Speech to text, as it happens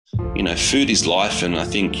food is life. And I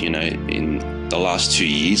think, in the last 2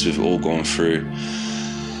 years, we've all gone through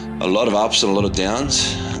a lot of ups and a lot of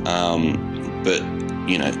downs. But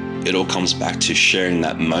it all comes back to sharing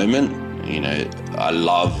that moment. I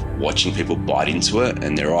love watching people bite into it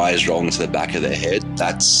and their eyes roll into the back of their head.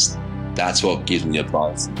 That's what gives me a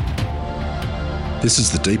buzz. This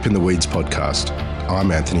is the Deep in the Weeds podcast.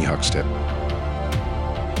 I'm Anthony Huckstep.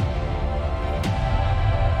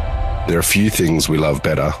 There are few things we love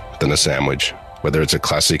better than a sandwich, whether it's a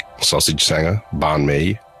classic sausage sanger, banh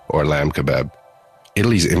mi, or a lamb kebab.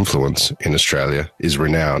 Italy's influence in Australia is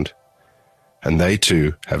renowned, and they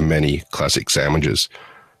too have many classic sandwiches,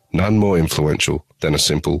 none more influential than a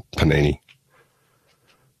simple panini.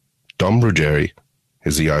 Dom Ruggieri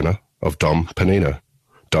is the owner of Dom Panino.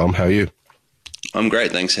 Dom, how are you? I'm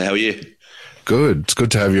great, thanks. How are you? Good. It's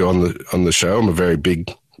good to have you on the show. I'm a very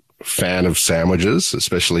big fan of sandwiches,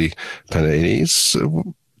 especially paninis.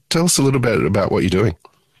 So tell us a little bit about what you're doing.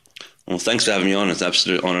 Well, thanks for having me on. It's an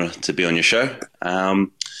absolute honour to be on your show.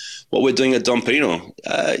 What we're doing at Dom Panino,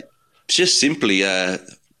 just simply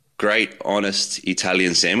great, honest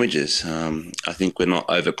Italian sandwiches. I think we're not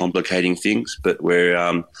overcomplicating things, but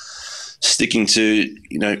we're sticking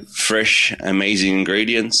to fresh, amazing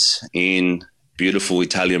ingredients in beautiful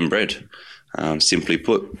Italian bread. Simply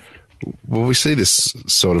put. Well, we see this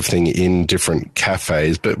sort of thing in different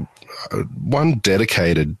cafes, but one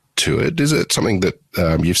dedicated to it. Is it something that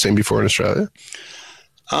you've seen before in Australia?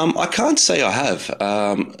 I can't say I have.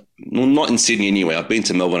 Well, not in Sydney anyway. I've been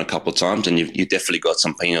to Melbourne a couple of times, and you've definitely got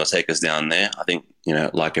some Panino-takers down there. I think,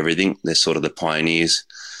 like everything, they're sort of the pioneers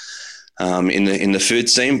in the food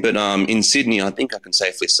scene. But in Sydney, I think I can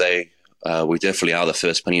safely say we definitely are the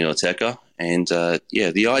first Panino-taker. And,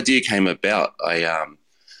 the idea came about.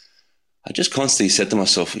 I just constantly said to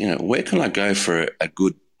myself, where can I go for a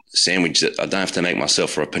good sandwich that I don't have to make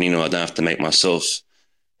myself, or a panino I don't have to make myself?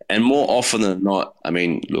 And more often than not, I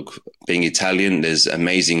mean, look, being Italian, there's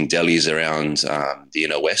amazing delis around the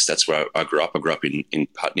inner west. That's where I grew up. I grew up in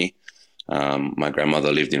Putney. My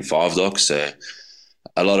grandmother lived in Five Docks, so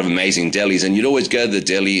a lot of amazing delis. And you'd always go to the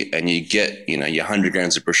deli and you get, your 100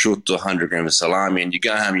 grams of prosciutto, 100 grams of salami, and you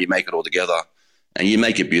go home and you make it all together and you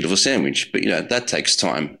make a beautiful sandwich. But, that takes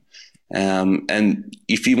time. And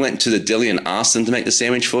if you went to the deli and asked them to make the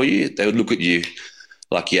sandwich for you, they would look at you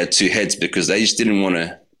like you had two heads, because they just didn't want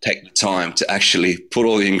to take the time to actually put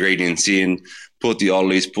all the ingredients in, put the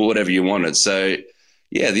olives, put whatever you wanted. So,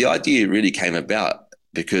 the idea really came about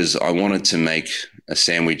because I wanted to make a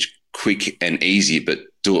sandwich quick and easy, but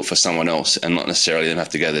do it for someone else and not necessarily them have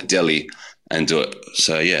to go to the deli and do it.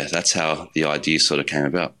 So, that's how the idea sort of came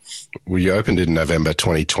about. Well, you opened in November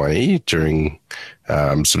 2020 during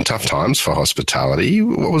some tough times for hospitality.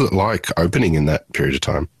 What was it like opening in that period of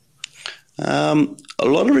time? A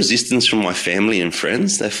lot of resistance from my family and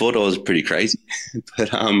friends. They thought I was pretty crazy, but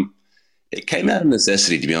it came out of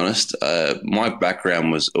necessity, to be honest. My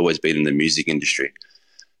background was always been in the music industry.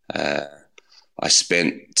 I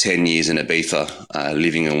spent 10 years in Ibiza,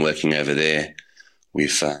 living and working over there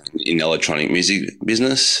with in the electronic music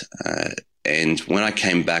business. And when I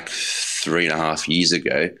came back 3.5 years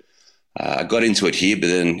ago, I got into it here, but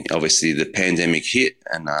then obviously the pandemic hit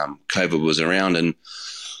and COVID was around, and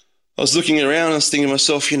I was looking around. I was thinking to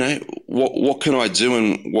myself, what can I do,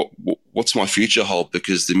 and what's my future hold?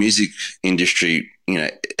 Because the music industry,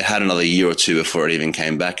 it had another year or two before it even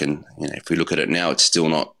came back, and if we look at it now, it's still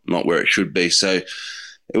not where it should be. So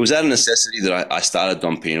it was out of necessity that I started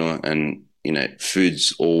Dom Panino, and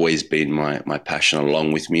food's always been my passion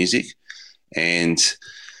along with music, and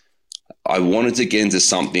I wanted to get into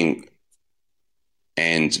something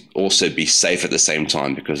and also be safe at the same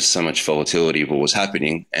time, because so much volatility of what was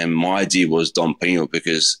happening. And my idea was Dom Panino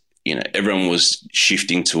because, everyone was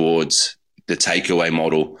shifting towards the takeaway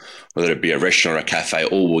model, whether it be a restaurant or a cafe.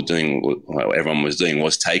 Everyone was doing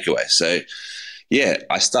was takeaway. So,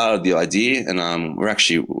 I started the idea, and we're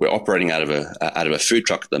operating out of a food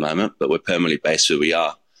truck at the moment, but we're permanently based where we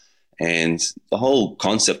are. And the whole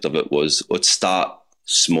concept of it was, let's start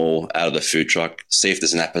small out of the food truck, see if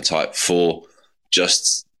there's an appetite for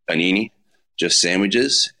just panini, just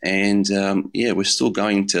sandwiches. And we're still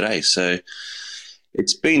going today. So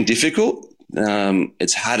it's been difficult.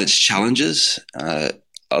 It's had its challenges,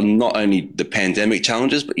 not only the pandemic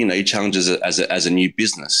challenges, but, challenges as a new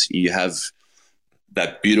business. You have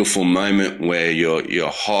that beautiful moment where you're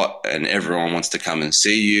hot and everyone wants to come and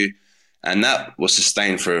see you. And that was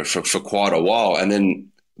sustained for quite a while. And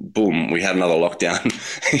then, boom, we had another lockdown.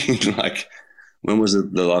 When was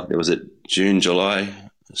it? Was it June, July?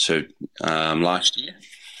 So last year,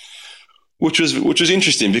 which was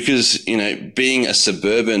interesting because, being a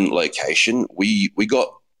suburban location, we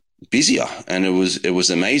got busier, and it was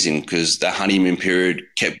amazing because the honeymoon period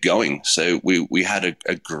kept going. So we had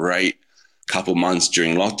a great couple months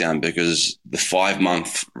during lockdown because the 5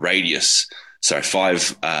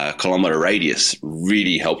 kilometer radius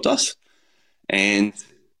really helped us, and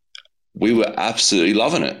we were absolutely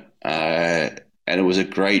loving it. And it was a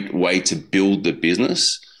great way to build the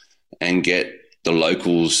business and get the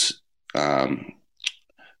locals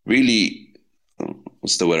really,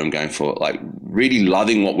 what's the word I'm going for? Like really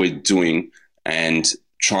loving what we're doing and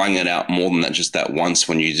trying it out more than that, just that once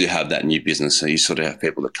when you do have that new business. So you sort of have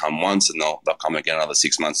people that come once and they'll come again another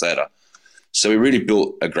 6 months later. So we really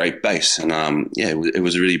built a great base, and it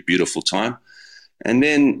was a really beautiful time. And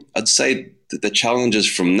then I'd say that the challenges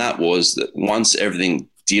from that was that once everything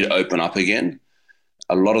did open up again,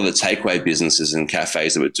 a lot of the takeaway businesses and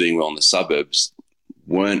cafes that were doing well in the suburbs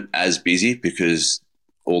weren't as busy because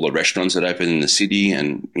all the restaurants had opened in the city,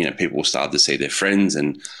 and people started to see their friends,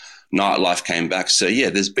 and nightlife came back. So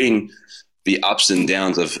there's been the ups and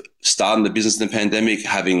downs of starting the business in the pandemic,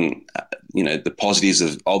 having the positives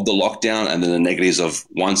of the lockdown, and then the negatives of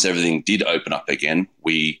once everything did open up again,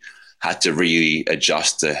 we had to really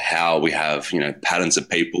adjust to how we have patterns of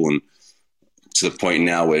people, and to the point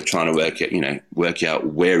now we're trying to work out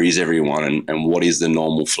where is everyone and what is the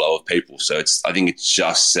normal flow of people. So I think it's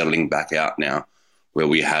just settling back out now, where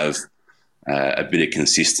we have a bit of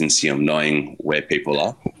consistency of knowing where people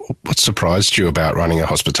are. What surprised you about running a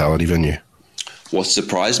hospitality venue? What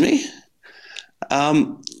surprised me?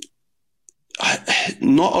 Not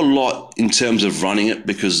a lot in terms of running it,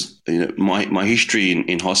 because my history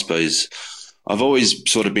in hospo is I've always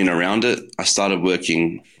sort of been around it. I started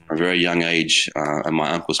working at a very young age at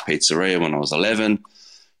my uncle's pizzeria when I was 11.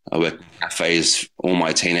 I worked in cafes all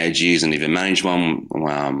my teenage years and even managed one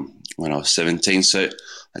when I was 17. So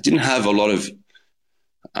I didn't have a lot of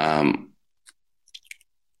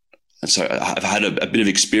so I've had a bit of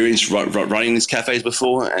experience running these cafes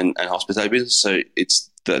before and hospitality business. So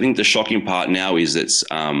I think the shocking part now is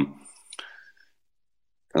and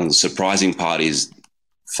the surprising part is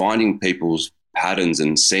finding people's patterns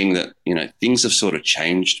and seeing that, things have sort of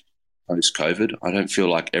changed post-COVID. I don't feel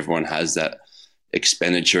like everyone has that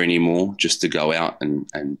expenditure anymore just to go out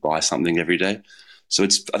and buy something every day. So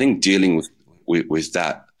I think dealing with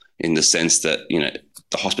that in the sense that,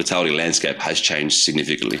 the hospitality landscape has changed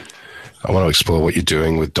significantly. I want to explore what you're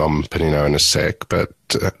doing with Dom Panino in a sec, but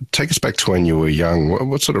take us back to when you were young.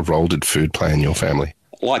 What sort of role did food play in your family?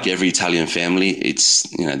 Like every Italian family, it's,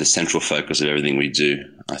 the central focus of everything we do.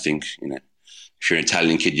 I think, if you're an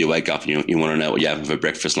Italian kid, you wake up and you want to know what you're having for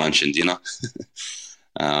breakfast, lunch and dinner.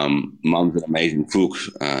 Mum's an amazing cook.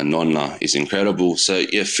 Nonna is incredible. So,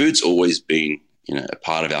 food's always been, a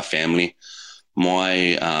part of our family.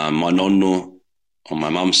 My nonno on my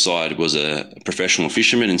mum's side was a professional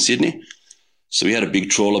fisherman in Sydney. So we had a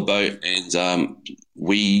big trawler boat, and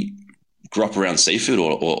we grew up around seafood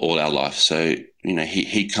all our life. So,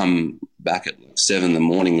 he'd come back at 7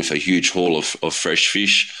 a.m. with a huge haul of fresh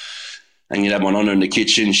fish. And you'd have my nonna in the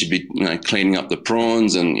kitchen. She'd be cleaning up the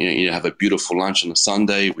prawns, and you'd have a beautiful lunch on a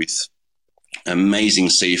Sunday with amazing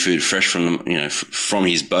seafood fresh from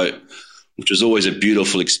his boat, which was always a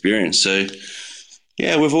beautiful experience. So,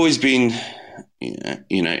 we've always been,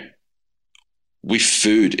 with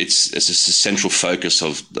food, it's a central focus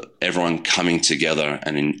of everyone coming together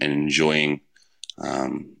and enjoying a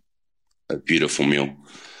beautiful meal.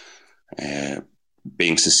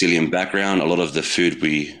 Being Sicilian background, a lot of the food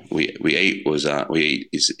we eat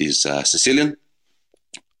is Sicilian.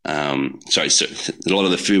 So a lot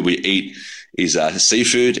of the food we eat is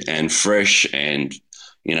seafood and fresh and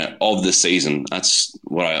of the season. That's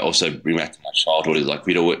what I also bring back to my childhood. Is like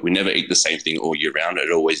we never eat the same thing all year round.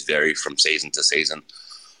 It always varies from season to season,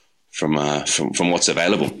 from what's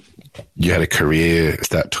available. You had a career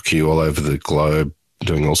that took you all over the globe,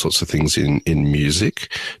 doing all sorts of things in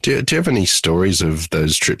music. Do you have any stories of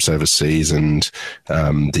those trips overseas and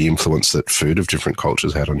the influence that food of different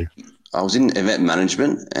cultures had on you? I was in event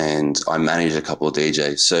management and I managed a couple of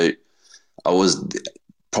DJs. So I was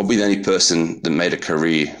probably the only person that made a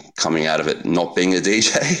career coming out of it not being a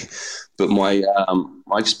DJ. But my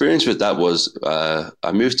experience with that was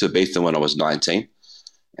I moved to Ibiza when I was 19,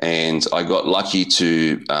 and I got lucky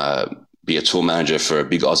to be a tour manager for a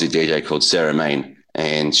big Aussie DJ called Sarah Main.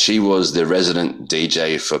 And she was the resident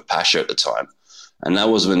DJ for Pasha at the time. And that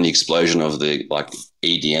was when the explosion of the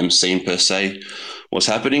EDM scene per se was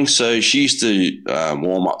happening. So she used to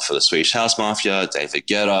warm up for the Swedish House Mafia, David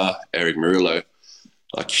Guetta, Eric Murillo,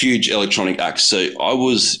 huge electronic acts. So I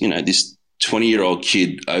was, this 20-year-old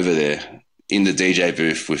kid over there, in the DJ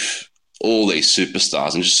booth with all these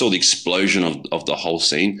superstars and just saw the explosion of the whole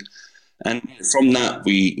scene. And from that,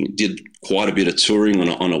 we did quite a bit of touring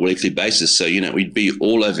on a weekly basis. So, we'd be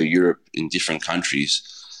all over Europe in different countries.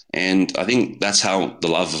 And I think that's how the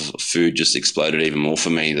love of food just exploded even more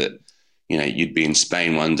for me, that, you'd be in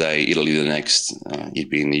Spain one day, Italy the next, you'd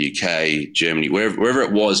be in the UK, Germany, wherever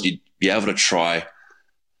it was, you'd be able to try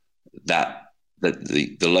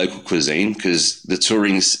the local cuisine, because the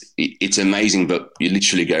touring's, it's amazing, but you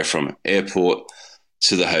literally go from airport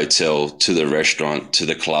to the hotel, to the restaurant, to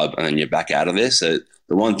the club, and then you're back out of there. So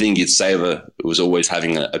the one thing you'd savor was always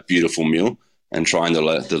having a beautiful meal and trying the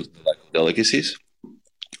local delicacies.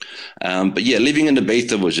 But yeah, living in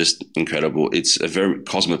Ibiza was just incredible. It's a very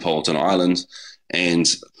cosmopolitan island, and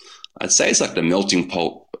I'd say it's like the melting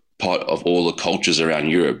pot of all the cultures around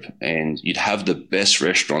Europe. And you'd have the best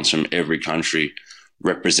restaurants from every country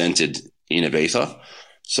represented in Ibiza.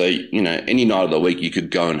 So, any night of the week you could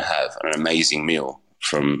go and have an amazing meal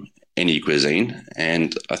from any cuisine.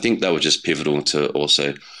 And I think that was just pivotal to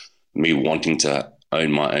also me wanting to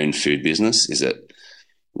own my own food business, is that,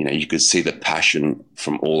 you could see the passion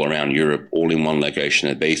from all around Europe, all in one location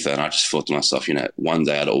at Ibiza. And I just thought to myself, one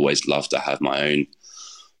day I'd always love to have my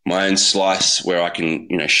own slice where I can,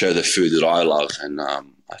 show the food that I love. And I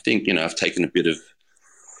think, I've taken a bit of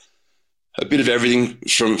everything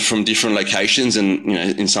from different locations, and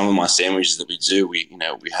in some of my sandwiches that we do, we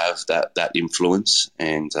have that influence.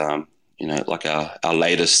 And like our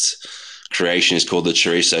latest creation is called the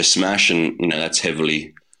chorizo smash, and that's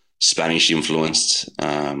heavily Spanish influenced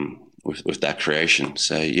with that creation.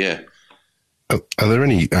 So yeah. Are there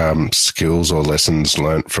any skills or lessons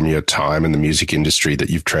learnt from your time in the music industry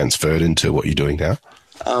that you've transferred into what you're doing now?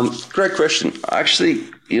 Great question. Actually,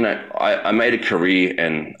 I made a career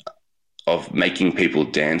of making people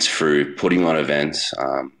dance through putting on events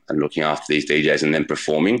and looking after these DJs and then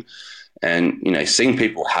performing. And, seeing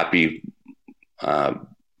people happy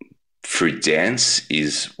through dance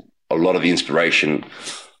is a lot of the inspiration.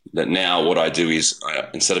 That now what I do is,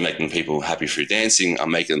 instead of making people happy through dancing,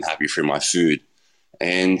 I'm making them happy through my food.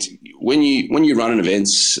 And when you run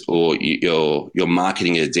events or you're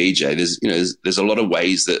marketing a DJ, there's a lot of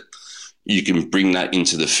ways that you can bring that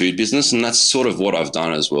into the food business, and that's sort of what I've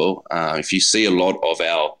done as well. If you see a lot of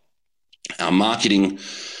our marketing,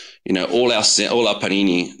 all our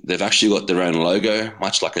panini, they've actually got their own logo,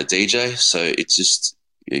 much like a DJ. So it's just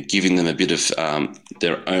giving them a bit of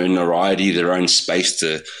their own notoriety, their own space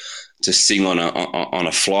to sing on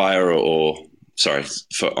a flyer on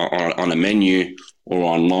a menu or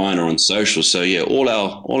online or on social. So yeah, all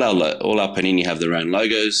our panini have their own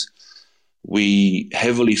logos. We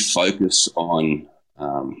heavily focus on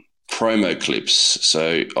promo clips.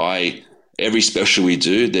 So every special we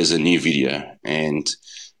do, there's a new video, and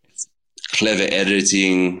clever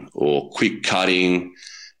editing or quick cutting,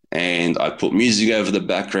 and I put music over the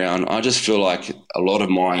background. I just feel like a lot of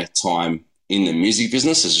my time in the music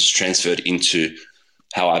business has just transferred into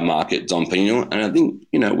how I market Dom Pérignon. And I think,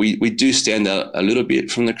 we do stand out a little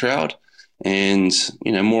bit from the crowd. And,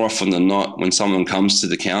 more often than not, when someone comes to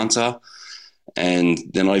the counter and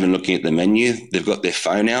they're not even looking at the menu, they've got their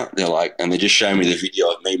phone out, and they just show me the video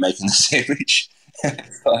of me making the sandwich.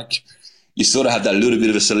 Like, you sort of have that little bit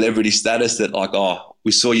of a celebrity status that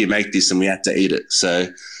we saw you make this and we had to eat it. So,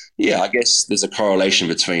 yeah, I guess there's a correlation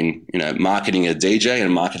between, marketing a DJ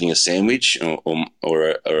and marketing a sandwich or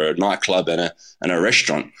a nightclub and a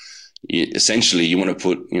restaurant. Essentially, you want to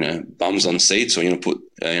put, bums on seats, or you want to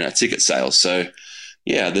put, ticket sales. So,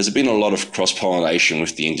 yeah, there's been a lot of cross-pollination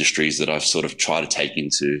with the industries that I've sort of tried to take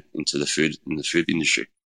into the food industry.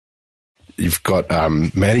 You've got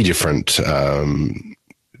many different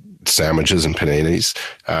sandwiches and paninis.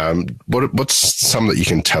 What's some that you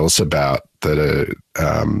can tell us about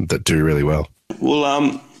that do really well?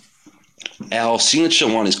 Well, our signature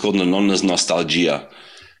one is called Nonna's Nostalgia,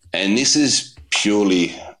 and this is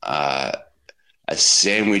purely a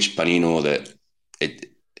sandwich panino that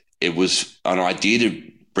it was an idea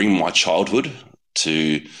to bring my childhood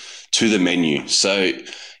to the menu. So,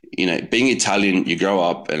 being Italian, you grow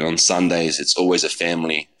up and on Sundays it's always a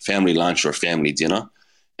family lunch or a family dinner.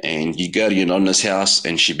 And you go to your nonna's house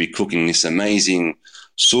and she'd be cooking this amazing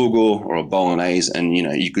sugo or a bolognese, and,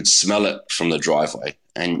 you could smell it from the driveway.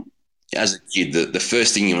 And as a kid, the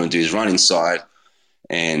first thing you want to do is run inside,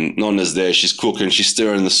 and nonna's there, she's cooking, she's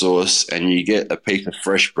stirring the sauce, and you get a piece of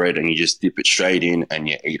fresh bread and you just dip it straight in and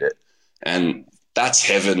you eat it. And that's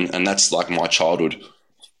heaven, and that's like my childhood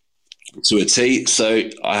to a T. So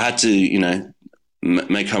I had to,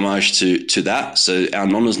 make homage to that. So our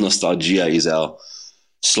Nonna's Nostalgia is our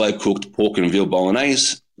slow-cooked pork and veal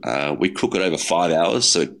bolognese. We cook it over 5 hours,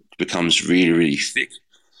 so it becomes really, really thick.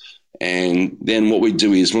 And then what we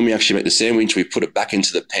do is when we actually make the sandwich, we put it back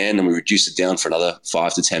into the pan and we reduce it down for another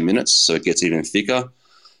 5 to 10 minutes so it gets even thicker.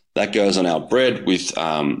 That goes on our bread with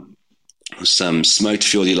some smoked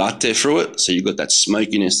fior di latte through it. So you've got that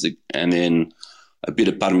smokiness and then a bit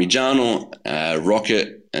of parmigiano,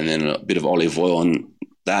 rocket, and then a bit of olive oil on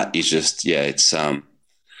that. Is just,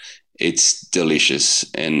 it's delicious.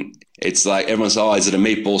 And it's like everyone's, oh, is it a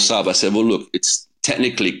meatball sub? I said, well, look, it's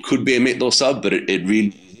technically could be a meatball sub, but it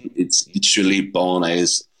really, it's literally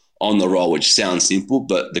bolognese on the roll, which sounds simple,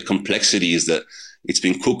 but the complexity is that it's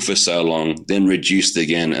been cooked for so long, then reduced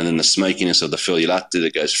again, and then the smokiness of the fior di latte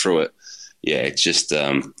that goes through it. Yeah, it's just,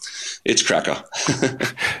 it's cracker.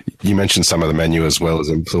 You mentioned some of the menu as well as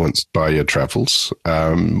influenced by your travels.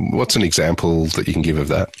 What's an example that you can give of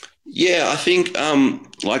that? Yeah, I think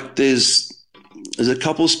like there's a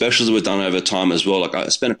couple of specials that we've done over time as well. Like I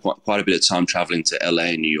spent quite a bit of time traveling to LA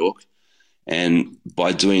and New York, and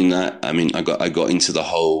by doing that, I mean I got into the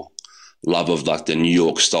whole love of like the New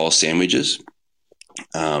York style sandwiches.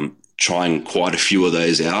 Trying quite a few of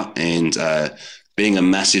those out, and being a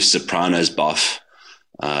massive Sopranos buff,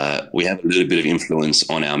 we have a little bit of influence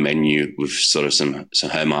on our menu with sort of some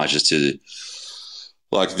homages to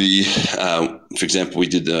like the, for example, we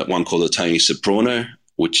did the one called the Tony Soprano,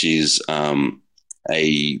 which is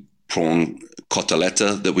a prawn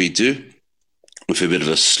cotoletta that we do with a bit of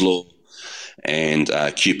a slaw and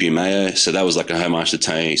Kewpie mayo. So that was like a homage to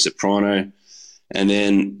Tony Soprano. And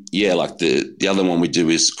then, yeah, like the other one we do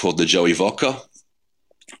is called the Joey Vodka,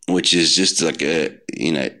 which is just like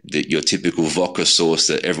your typical vodka sauce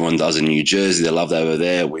that everyone does in New Jersey. They love that over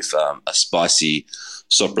there with a spicy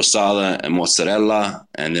sopressata and mozzarella,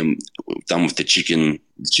 and then done with the chicken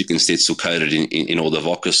schnitzel coated in all the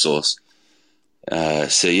vodka sauce.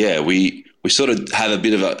 So yeah, we sort of have a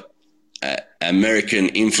bit of a American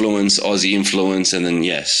influence, Aussie influence, and then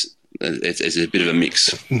yes, it's a bit of a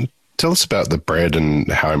mix. Tell us about the bread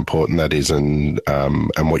and how important that is, and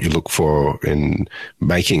what you look for in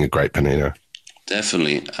making a great panino.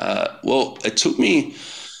 Definitely. Well, it took me,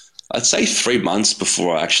 I'd say 3 months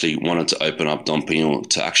before I actually wanted to open up Don Pino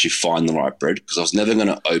to actually find the right bread, because I was never going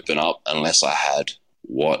to open up unless I had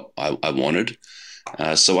what I wanted.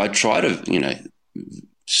 So I tried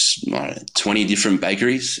 20 different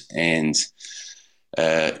bakeries, and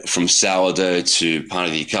from sourdough to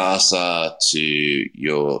pane di casa to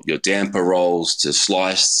your damper rolls to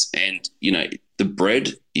sliced, and the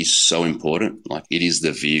bread is so important. Like it is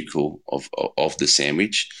the vehicle of the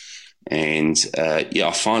sandwich, and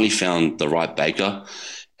I finally found the right baker,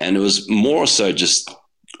 and it was more so just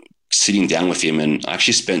sitting down with him, and I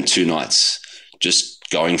actually spent 2 nights just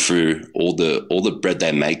going through all the bread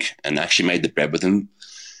they make, and actually made the bread with him,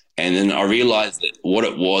 and then I realized that what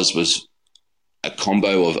it was a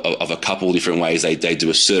combo of a couple of different ways they do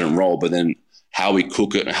a certain roll, but then how we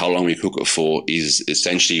cook it and how long we cook it for is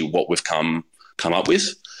essentially what we've come up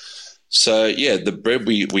with. So yeah, the bread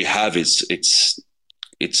we have it is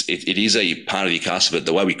a pane di casa, but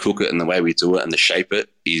the way we cook it and the way we do it and the shape it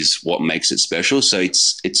is what makes it special. So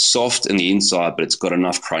it's soft in the inside, but it's got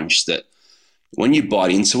enough crunch that when you bite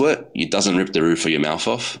into it, it doesn't rip the roof of your mouth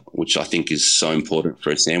off, which I think is so important for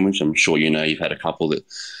a sandwich. I'm sure you've had a couple that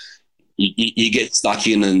you get stuck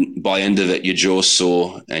in, and by the end of it, your jaw's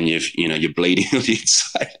sore and you're bleeding on the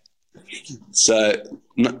inside. So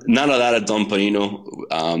none of that at Don Pino.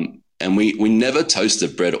 And we never toast the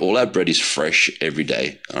bread. All our bread is fresh every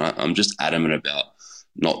day. I'm just adamant about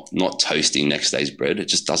not toasting next day's bread. It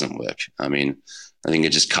just doesn't work. I mean, I think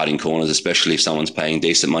it's just cutting corners, especially if someone's paying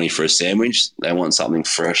decent money for a sandwich. They want something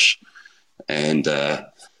fresh and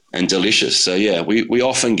delicious. So yeah, we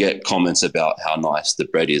often get comments about how nice the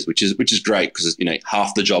bread is, which is great, because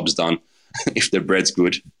half the job's done if the bread's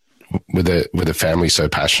good. With a family so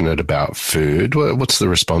passionate about food, what's the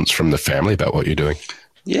response from the family about what you're doing?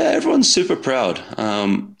 Yeah, everyone's super proud.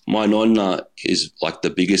 My nonna is like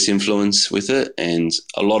the biggest influence with it, and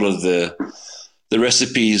a lot of the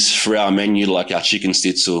recipes for our menu, like our chicken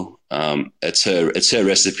schnitzel, it's her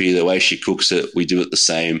recipe. The way she cooks it, we do it the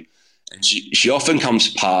same. And she often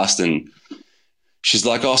comes past and she's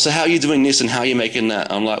like, oh, so how are you doing this and how are you making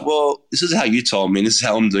that? I'm like, well, this is how you told me, and this is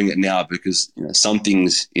how I'm doing it now, because some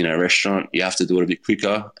things in a restaurant, you have to do it a bit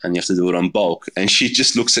quicker and you have to do it on bulk. And she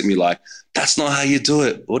just looks at me like, that's not how you do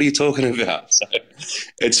it. What are you talking about? So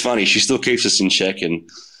it's funny. She still keeps us in check. And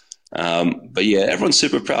but yeah, everyone's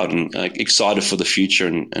super proud and excited for the future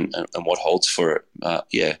and what holds for it.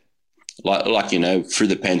 Yeah. Like through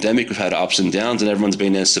the pandemic, we've had ups and downs, and everyone's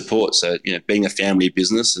been there to support. So being a family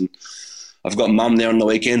business, and I've got mum there on the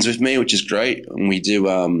weekends with me, which is great. And we do,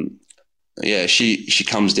 she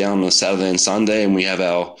comes down on a Saturday and Sunday, and we have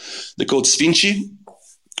they're called sfinci,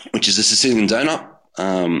 which is a Sicilian donut.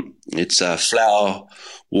 It's flour,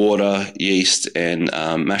 water, yeast, and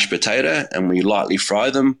mashed potato, and we lightly fry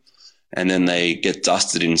them, and then they get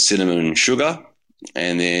dusted in cinnamon and sugar,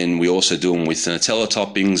 and then we also do them with Nutella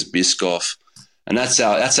toppings, Biscoff, and that's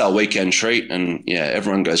our weekend treat. And yeah,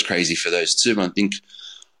 everyone goes crazy for those too.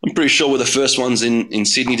 I'm pretty sure we're the first ones in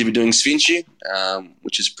Sydney to be doing sfinci,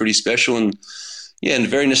 which is pretty special and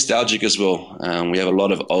very nostalgic as well. We have a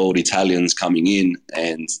lot of old Italians coming in,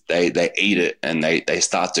 and they eat it and they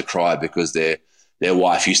start to cry because their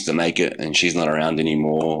wife used to make it and she's not around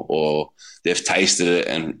anymore, or they've tasted it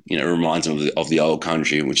and it reminds them of the old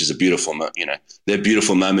country, which is a beautiful, they're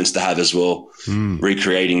beautiful moments to have as well.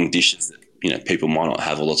 Recreating dishes that people might not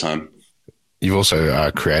have all the time. You've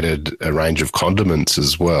also created a range of condiments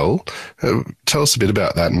as well. Tell us a bit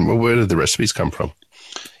about that, and where did the recipes come from?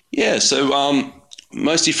 Yeah, so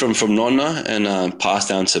mostly from Nonna and passed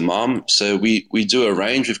down to Mum. So we do a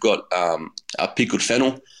range. We've got our pickled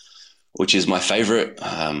fennel, which is my favourite.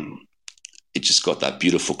 It just got that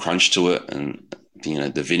beautiful crunch to it, and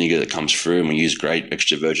the vinegar that comes through, and we use great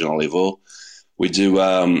extra virgin olive oil. We do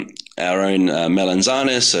our own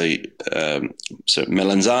melanzane, so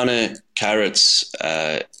melanzane, carrots,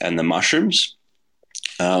 and the mushrooms.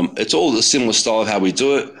 It's all a similar style of how we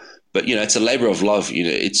do it, but it's a labour of love.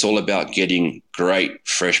 It's all about getting great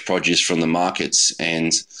fresh produce from the markets,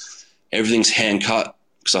 and everything's hand cut.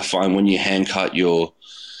 Because I find when you hand cut your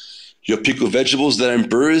pickled vegetables, they don't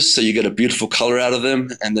bruise, so you get a beautiful colour out of them.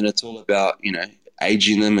 And then it's all about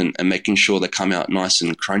aging them and making sure they come out nice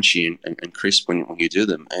and crunchy and crisp when you do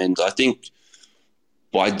them. And I think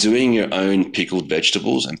by doing your own pickled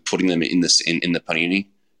vegetables and putting them in the panini,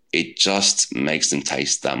 it just makes them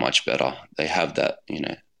taste that much better. They have that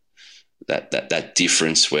that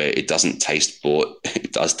difference where it doesn't taste bought,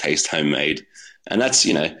 it does taste homemade. And that's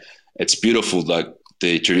it's beautiful, like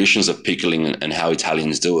the traditions of pickling and how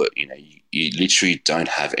Italians do it. You literally don't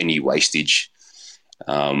have any wastage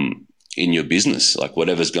in your business. Like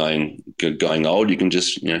whatever's going old, you can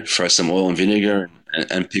just throw some oil and vinegar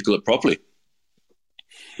and pickle it properly.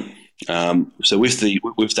 So with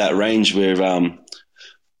that range, we're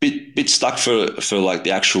bit stuck for like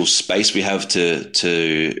the actual space we have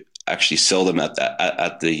to actually sell them at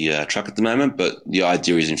the truck at the moment. But the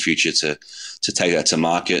idea is in future to take that to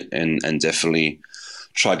market and definitely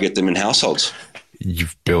try to get them in households.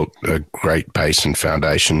 You've built a great base and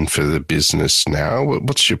foundation for the business now.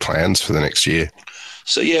 What's your plans for the next year?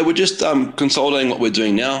 So, we're just consolidating what we're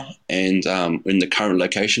doing now and in the current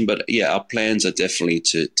location. But, our plans are definitely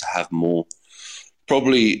to have more.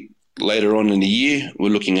 Probably later on in the year, we're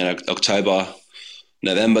looking at October,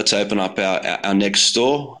 November to open up our next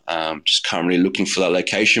store. Just currently looking for that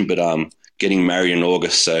location, but getting married in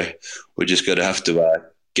August. So we're just going to have to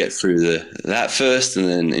get through that first and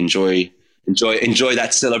then enjoy that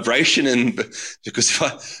celebration. And because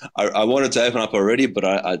if I wanted to open up already, but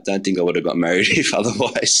I don't think I would have got married if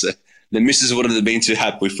otherwise. So the missus wouldn't have been too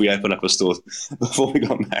happy if we opened up a store before we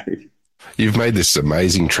got married. You've made this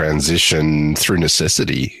amazing transition through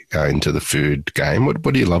necessity into the food game. What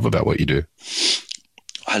do you love about what you do?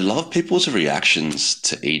 I love people's reactions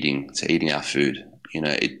to eating our food.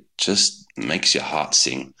 It just makes your heart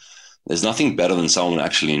sing. There's nothing better than someone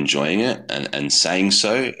actually enjoying it and saying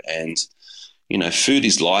so. And food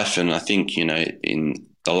is life. And I think, in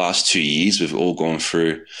the last 2 years, we've all gone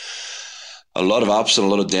through a lot of ups and a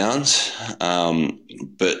lot of downs.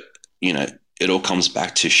 But, it all comes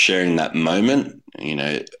back to sharing that moment.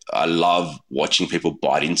 I love watching people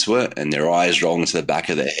bite into it and their eyes roll into the back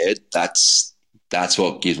of their head. That's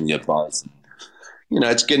what gives me a buzz.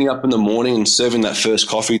 It's getting up in the morning and serving that first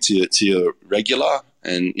coffee to your regular.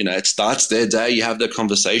 And, it starts their day. You have that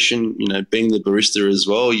conversation, being the barista as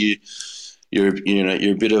well. You're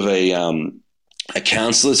a bit of a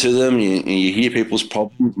counselor to them. You hear people's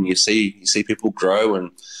problems and you see people grow.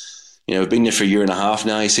 And we've been there for a year and a half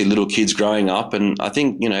now. You see little kids growing up, and I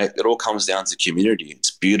think it all comes down to community.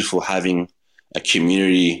 It's beautiful having a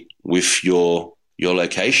community with your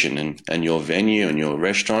location and your venue and your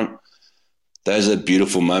restaurant. Those are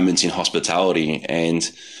beautiful moments in hospitality, and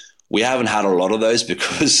we haven't had a lot of those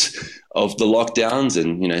because of the lockdowns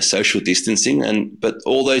and social distancing. But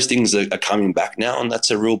all those things are coming back now, and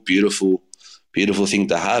that's a real beautiful thing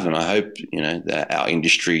to have. And I hope that our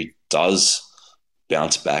industry does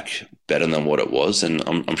bounce back better than what it was, and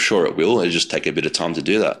I'm sure it will. It'll just take a bit of time to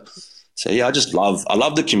do that. So I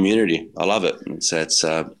love the community. I love it. It's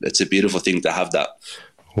a beautiful thing to have that.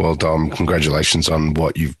 Well, Dom, congratulations on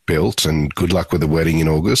what you've built and good luck with the wedding in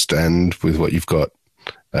August and with what you've got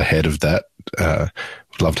ahead of that.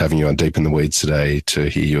 Loved having you on Deep in the Weeds today to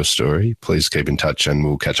hear your story. Please keep in touch and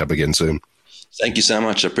we'll catch up again soon. Thank you so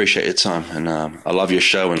much. I appreciate your time, and I love your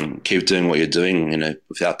show, and keep doing what you're doing.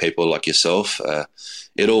 Without people like yourself,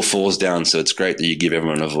 it all falls down. So it's great that you give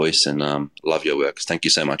everyone a voice, and love your work. Thank you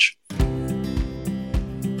so much.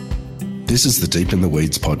 This is the Deep in the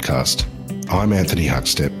Weeds podcast. I'm Anthony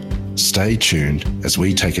Huckstep. Stay tuned as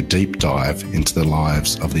we take a deep dive into the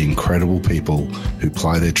lives of the incredible people who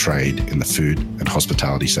ply their trade in the food and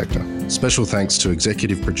hospitality sector. Special thanks to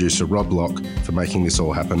executive producer Rob Locke for making this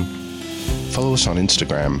all happen. Follow us on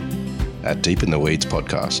Instagram at Deep in the Weeds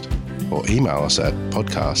Podcast or email us at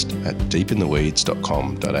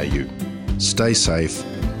podcast@deepintheweeds.com.au. Stay safe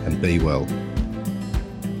and be well.